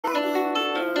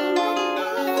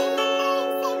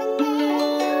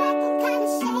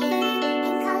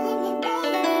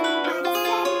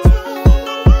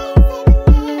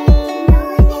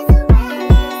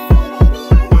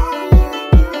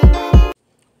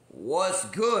What's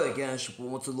good, guys? Your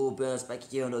boy, a little bands back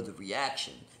here on another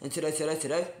reaction. And today,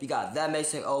 we got That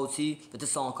Mason OT with the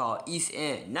song called East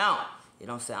End. Now, you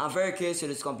know what I'm saying? I'm very curious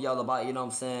what it's gonna be all about, you know what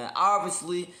I'm saying?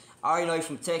 Obviously, I already know you're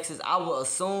from Texas. I would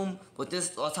assume with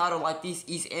this title like this,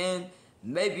 East End,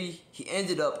 maybe he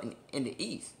ended up in the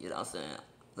East, you know what I'm saying?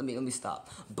 Let me stop.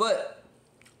 But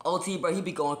OT, bro, he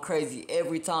be going crazy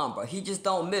every time, bro. He just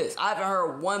don't miss. I haven't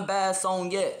heard one bad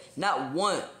song yet. Not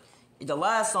one. The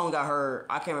last song I heard,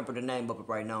 I can't remember the name of it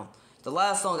right now. The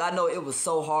last song, I know it was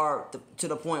so hard to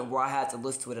the point where I had to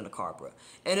listen to it in the car, bro.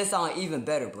 And it sounded even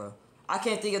better, bro. I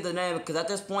can't think of the name because at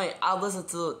this point, I listen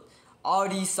to all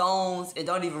these songs and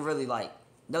don't even really, like,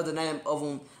 know the name of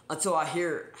them until I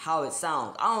hear how it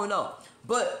sounds. I don't know.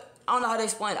 But I don't know how to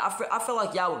explain it. I feel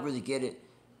like y'all would really get it,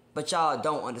 but y'all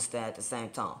don't understand at the same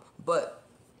time. But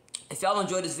if y'all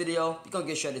enjoyed this video, we're going to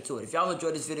get straight into it. If y'all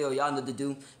enjoyed this video, y'all know what to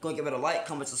do. Go and give it a like,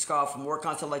 comment, subscribe for more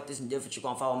content like this and different. You're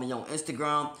going to follow me on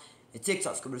Instagram and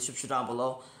TikTok. Go to the description down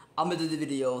below. I'm going to do the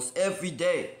videos every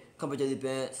day. Come with daily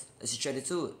bands. Let's get straight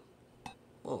into it.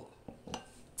 Whoa.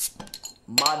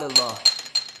 Modelo.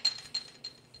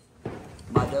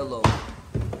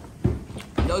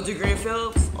 No degree in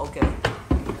Phillips? Okay.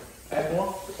 Hey,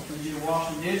 boy, I need you to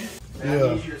wash some dishes. Yeah.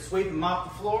 I need you to sweep and mop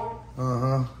the floor.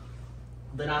 Uh-huh.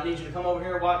 Then I need you to come over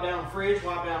here, wipe down the fridge,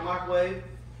 wipe down the microwave,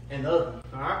 and the oven.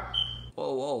 All right?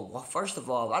 Whoa. Well, first of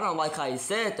all, I don't like how you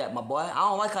said that, my boy. I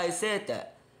don't like how you said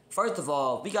that. First of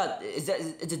all, is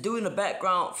a dude in the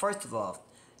background? First of all,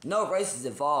 no race is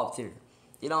involved here.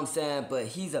 You know what I'm saying? But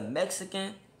he's a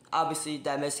Mexican. Obviously,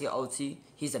 That Mexican OT.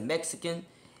 He's a Mexican.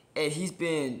 And he's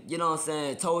been, you know what I'm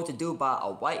saying, told to do by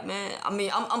a white man. I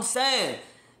mean, I'm saying...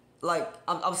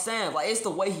 I'm saying, like, it's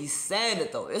the way he's saying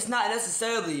it, though. It's not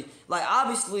necessarily, like,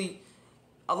 obviously,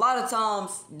 a lot of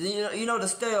times, you know the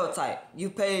stereotype. You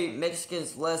pay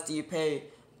Mexicans less than you pay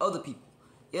other people.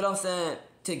 You know what I'm saying?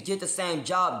 To get the same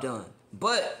job done.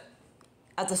 But,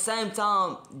 at the same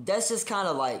time, that's just kind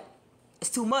of, like, it's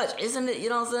too much, isn't it? You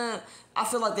know what I'm saying? I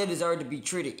feel like they deserve to be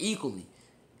treated equally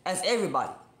as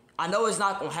everybody. I know it's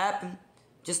not going to happen,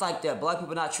 just like that. Black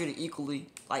people not treated equally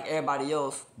like everybody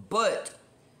else, but...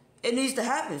 it needs to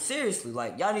happen, seriously.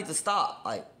 Like, y'all need to stop.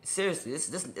 Like, seriously,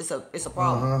 it's a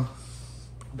problem.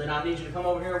 Then I need you to come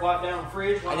over here, wipe down the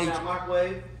fridge, wipe down the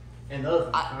microwave, and the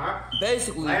oven. All right?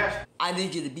 Basically, I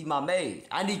need you to be my maid.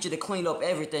 I need you to clean up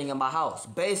everything in my house,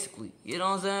 basically. You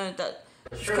know what I'm saying?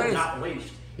 That's crazy. Not the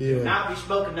least. Yeah. Do not be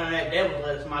smoking none of that devil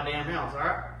lettuce in my damn house, all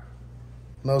right?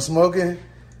 No smoking?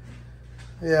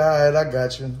 Yeah, all right, I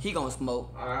got you. He gonna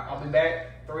smoke. All right, I'll be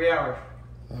back 3 hours.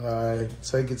 Alright,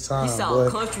 take your time, He sound boy.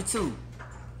 country too.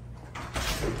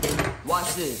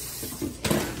 Watch this.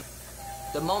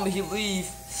 The moment he leave,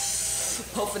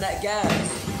 puffing that gas.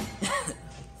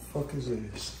 Fuck is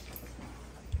this?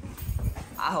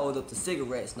 I hold up the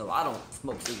cigarettes. No, I don't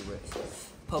smoke cigarettes.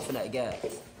 Puffing that gas.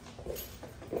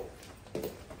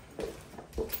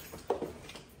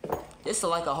 It's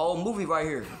like a whole movie right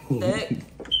here. What the heck?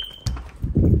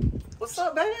 What's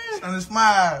up, man? On the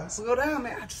smile. Slow down,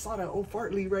 man. I just saw that old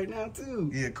fart lead right now,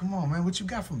 too. Yeah, come on, man. What you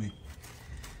got for me?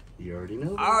 You already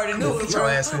know. I already knew it, Get your bro.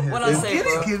 ass in here. What I say, Get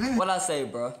bro? it. What I say,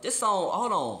 bro? This song,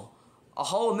 hold on. A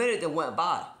whole minute that went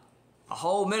by.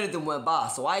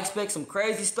 So I expect some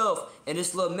crazy stuff in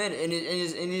this little minute,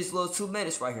 in this little 2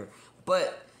 minutes right here.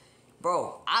 But,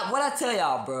 bro, what I tell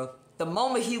y'all, bro, the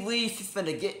moment he leaves, he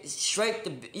finna get straight to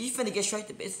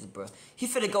business, bro. He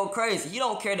finna go crazy. He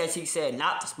don't care that he said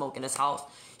not to smoke in his house.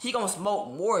 He gonna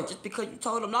smoke more just because you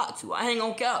told him not to. I ain't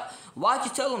gonna cap. Why'd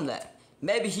you tell him that?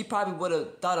 Maybe he probably would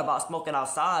have thought about smoking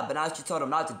outside, but now that you told him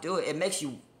not to do it, it makes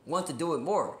you want to do it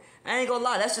more. I ain't gonna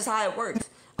lie, that's just how it works.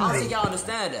 I don't think y'all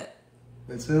understand that.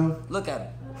 That's him? Look at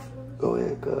him. Go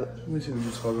ahead, cuz. Let me see what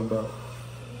you're talking about.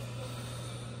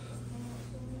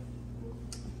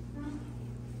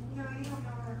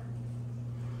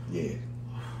 Yeah.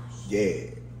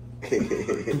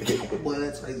 Boy,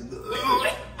 that tastes good.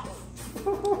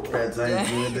 That tastes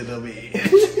good to the man.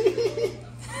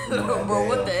 Bro,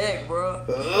 what the heck, bro?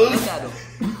 Look at him.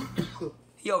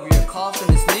 He over here coughing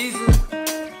and sneezing.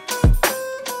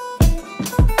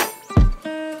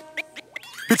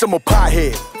 Bitch, I'm a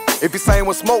pothead. If you saying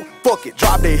with smoke, fuck it.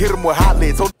 Drop that, hit him with hot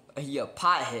lids. He a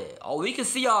pothead. Oh, we can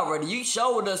see already. You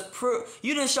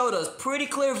done showed us pretty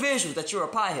clear visuals that you're a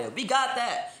pothead. We got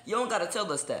that. You don't gotta tell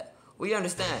us that. We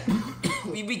understand.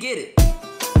 we get it.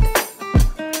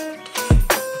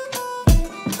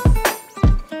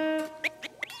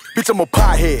 Bitch, I'm a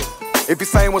pothead. If he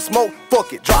saying with smoke,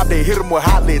 fuck it. Drop that, hit him with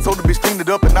hot lead. Told the bitch clean it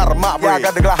up and not a mop. Yeah, I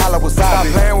got the Glock holla with side.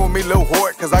 Stop playing with me, little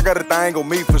whore, cause I got a thing on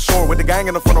me for sure. With the gang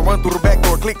in the front, I run through the back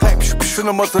door. Click, clap, send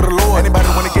them up to the Lord. Anybody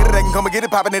wanna get it, they can come and get it.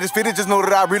 Poppin' at his fitted, just know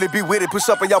that I really be with it. Push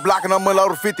up and y'all blocking, I'm a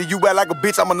load of 50. You act like a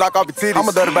bitch, I'ma knock off your titties. I'm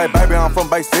a dirty baby, I'm from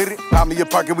Bay City. Pop me a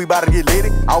pocket, we bout to get litty.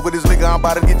 Out with this liquor, I'm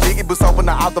bout to get jiggy. But open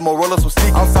the Optimal, roll up some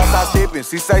sticky. I'm Southside steppin'.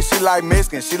 She say she like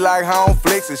Mexican, she like home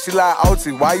flexin', she like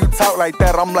OT. Why you talk like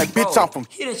that? I'm like, bitch, I'm from.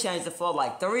 He done changed the flow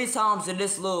like 3 times in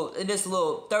this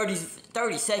little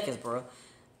 30 seconds, bro.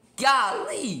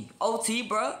 Golly, OT,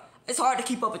 bro. It's hard to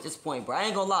keep up at this point, bro. I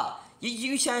ain't gonna lie.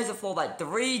 You changed the flow like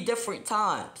 3 different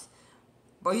times.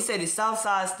 Bro, he said he's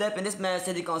Southside stepping. This man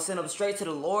said he gonna send him straight to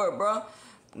the Lord, bro.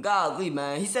 Golly,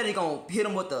 man. He said he gonna hit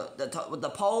him with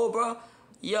the pole, bro.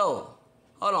 Yo,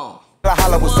 hold on. I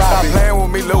holla with side. Stop playing with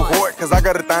me, little whore, cause I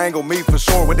got a thing on me for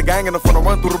sure. With the gang in the front, I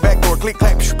run through the back door. Click,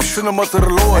 clap, send them up to the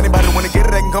Lord. Anybody wanna get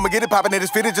it, they can come and get it. Poppin' at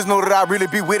his fitted, just know that I really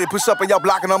be with it. Push up and y'all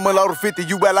blocking, I'm a load of 50.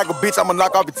 You act like a bitch, I'ma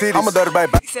knock off your titties. I'm a dirty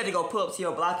baby. He said he gonna pull up to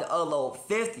your block and unload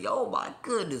 50. Oh my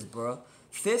goodness, bro.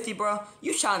 50, bro.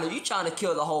 You trying to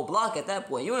kill the whole block at that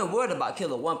point. You ain't worried about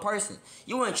killing one person.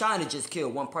 You ain't trying to just kill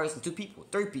one person, 2 people,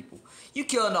 3 people. You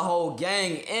killing the whole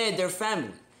gang and their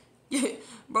family. Yeah,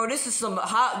 bro, this is the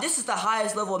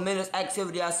highest level of menace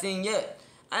activity I've seen yet.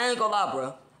 I ain't gonna lie,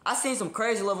 bro. I seen some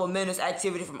crazy level of menace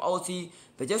activity from OT,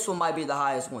 but this one might be the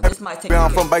highest one. This might take.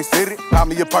 I'm from Bay City. Pop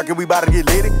me a pocket, we bout to get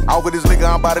litty. Out with this liquor,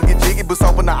 I'm bout to get jiggy. But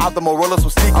open the Optimal, roll up some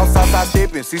sticky. I'm Southside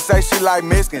steppin'. She say she like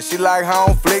Mexican, she like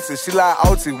home flexin', she like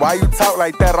OT. Why you talk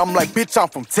like that? I'm like, bitch, I'm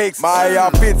from Texas. My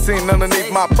AR 15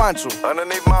 underneath my poncho.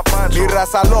 Underneath my poncho. Mira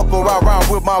esa loco, ride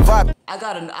around with my vibe. I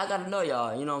gotta know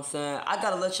y'all. You know what I'm saying? I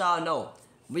gotta let y'all know.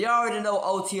 We already know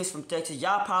OT is from Texas.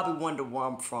 Y'all probably wonder where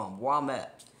I'm from, where I'm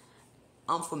at.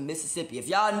 I'm from Mississippi. If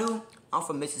y'all knew, I'm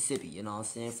from Mississippi. You know what I'm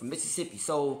saying? From Mississippi.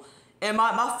 So, and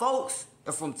my folks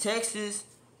are from Texas,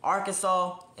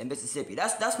 Arkansas, and Mississippi.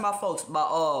 That's my folks. My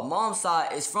mom's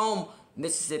side is from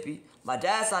Mississippi. My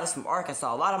dad's side is from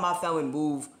Arkansas. A lot of my family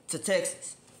moved to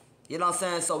Texas. You know what I'm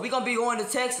saying? So we gonna be going to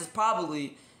Texas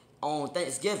probably on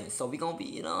Thanksgiving. So we gonna be,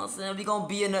 you know what I'm saying? We gonna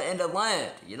be in the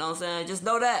land. You know what I'm saying? Just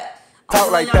know that. Talk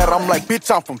like that, I'm like,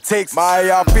 bitch, I'm from Texas. My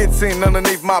AR 15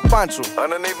 underneath my poncho.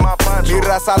 Underneath my poncho.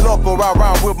 Mira esa loco, ride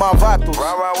around with my vatos.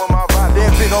 Ride around with my vatos.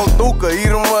 That big old Duca, eat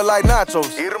them up like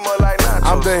nachos. Eat them up like nachos.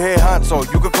 I'm the head honcho,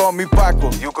 you can call me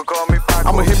Paco. You can call me Paco.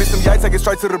 I'ma hit me some yikes, take it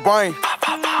straight to the brain.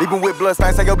 Even with blood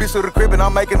stains, take your bitch to the crib and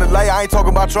I'm making the lay. I ain't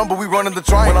talking about Trump, but we running the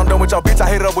train. When I'm done with y'all, bitch, I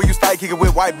hit it up where you stay, kick it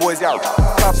with white boys, y'all.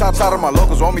 Shout to my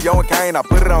locals, Romeo and Kane. I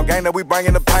put it on game that we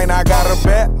bringing the pain. I got a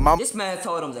bet. This man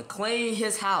told him to clean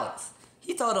his house.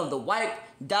 He told him to wipe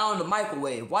down the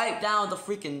microwave, wipe down the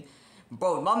freaking...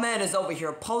 Bro, my man is over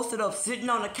here posted up, sitting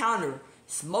on the counter,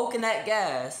 smoking that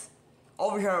gas,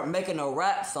 over here making a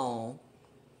rap song.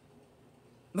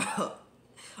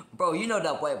 Bro, you know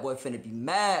that white boy finna be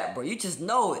mad, bro. You just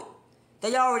know it.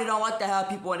 They already don't like to have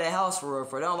people in their house for real.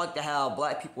 They don't like to have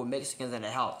black people and Mexicans in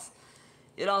their house.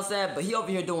 You know what I'm saying? But he over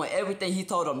here doing everything he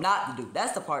told them not to do.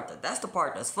 That's the part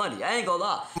that's funny. I ain't gonna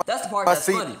lie. That's the part that's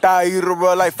funny.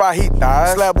 Like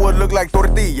fajitas. Slap wood look like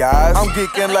tortillas. I'm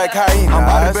geeking like hyenas. I'm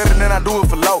body better than I do it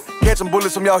for low. Catching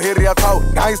bullets from y'all head to y'all toe.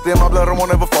 Gangsta in my blood, I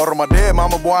won't ever fall. My dead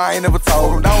mama, boy, I ain't never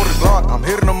told. I'm down with the Glock, I'm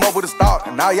hitting them up with a stock.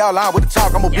 And now y'all lying with the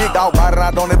chalk. I'm a big dog rider,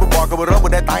 I don't ever bark. I put up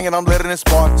with that thing and I'm letting it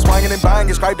spark. Swinging and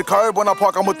banging, scrape the curb when I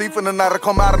park. I'm a thief in the night, I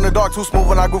come out in the dark. Too smooth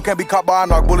when I go, can't be caught by a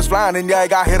knock. Bullets flying and yeah, I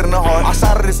got hit in the heart. I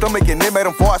shot at his stomach and it made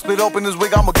him fart. Split open his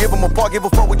wig, I'ma give him a part. Give a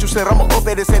fuck what you said, I'ma up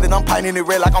at his head and I'm painting it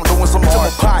red like I'm doing some art. I'm a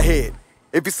pothead.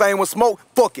 If he saying with smoke,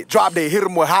 fuck it. Drop that, hit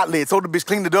him with hot lead. Told the bitch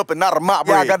clean it up and not a mop.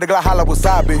 Yeah, I got the Glock holla with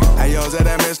side bitch. Hey, yo, is that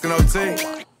Mexican OT?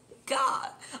 Oh my God.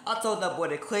 I told that boy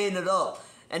to clean it up.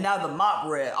 And now the mop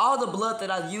red. All the blood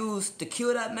that I used to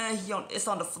kill that man, it's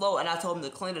on the floor. And I told him to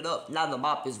clean it up. Now the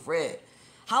mop is red.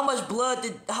 How much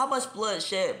blood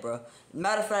shed, bro?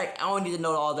 Matter of fact, I don't need to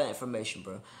know all that information,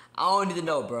 bro. I don't need to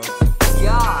know, bro.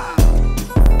 God.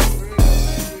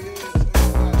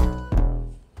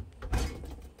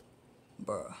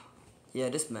 Bro. Yeah,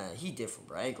 this man, he different,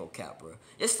 bro. I ain't gonna cap, bro.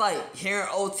 It's like hearing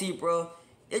OT, bro.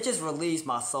 It just relieves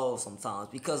my soul sometimes.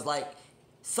 Because, like,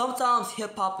 sometimes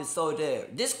hip-hop is so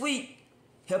dead. This week,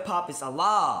 hip-hop is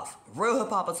alive. Real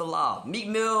hip-hop is alive. Meek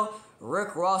Mill,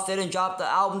 Rick Ross, they done dropped the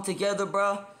album together,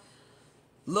 bro.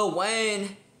 Lil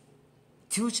Wayne,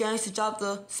 2 Chainz to drop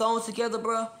the songs together,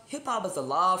 bro. Hip-hop is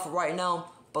alive for right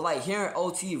now. But, like, hearing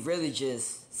OT really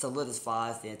just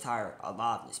solidifies the entire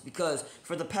aliveness. Because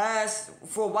for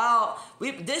a while,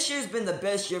 this year's been the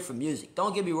best year for music.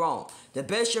 Don't get me wrong. The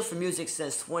best year for music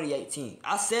since 2018.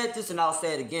 I said this and I'll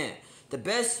say it again. The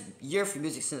best year for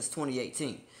music since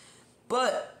 2018.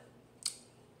 But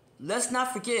let's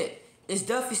not forget, it's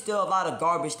definitely still a lot of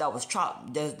garbage that was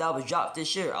dropped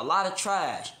this year. A lot of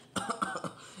trash.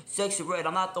 Sexy Red,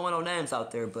 I'm not throwing no names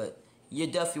out there, but you're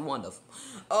definitely one of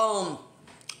them.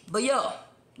 But yo,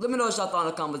 let me know what y'all thought in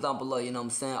the comments down below, you know what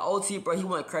I'm saying? OT, bro, he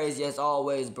went crazy as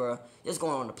always, bro. Just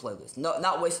going on the playlist. No,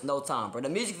 not wasting no time, bro. The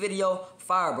music video,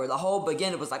 fire, bro. The whole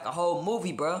beginning was like a whole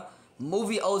movie, bro.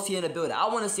 Movie OT in the building. I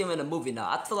want to see him in the movie now.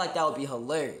 I feel like that would be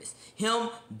hilarious. Him,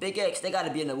 Big X, they got to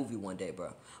be in the movie one day,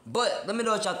 bro. But let me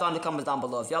know what y'all thought in the comments down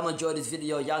below. If y'all enjoyed this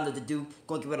video, y'all know what to do.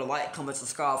 Go and give it a like, comment,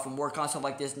 subscribe for more content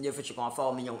like this. And if you're going to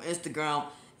follow me on Instagram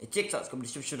and TikTok, it's going to be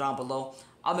in the description down below.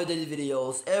 I make daily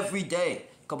videos every day.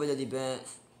 Couple daily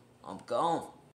bands. I'm gone.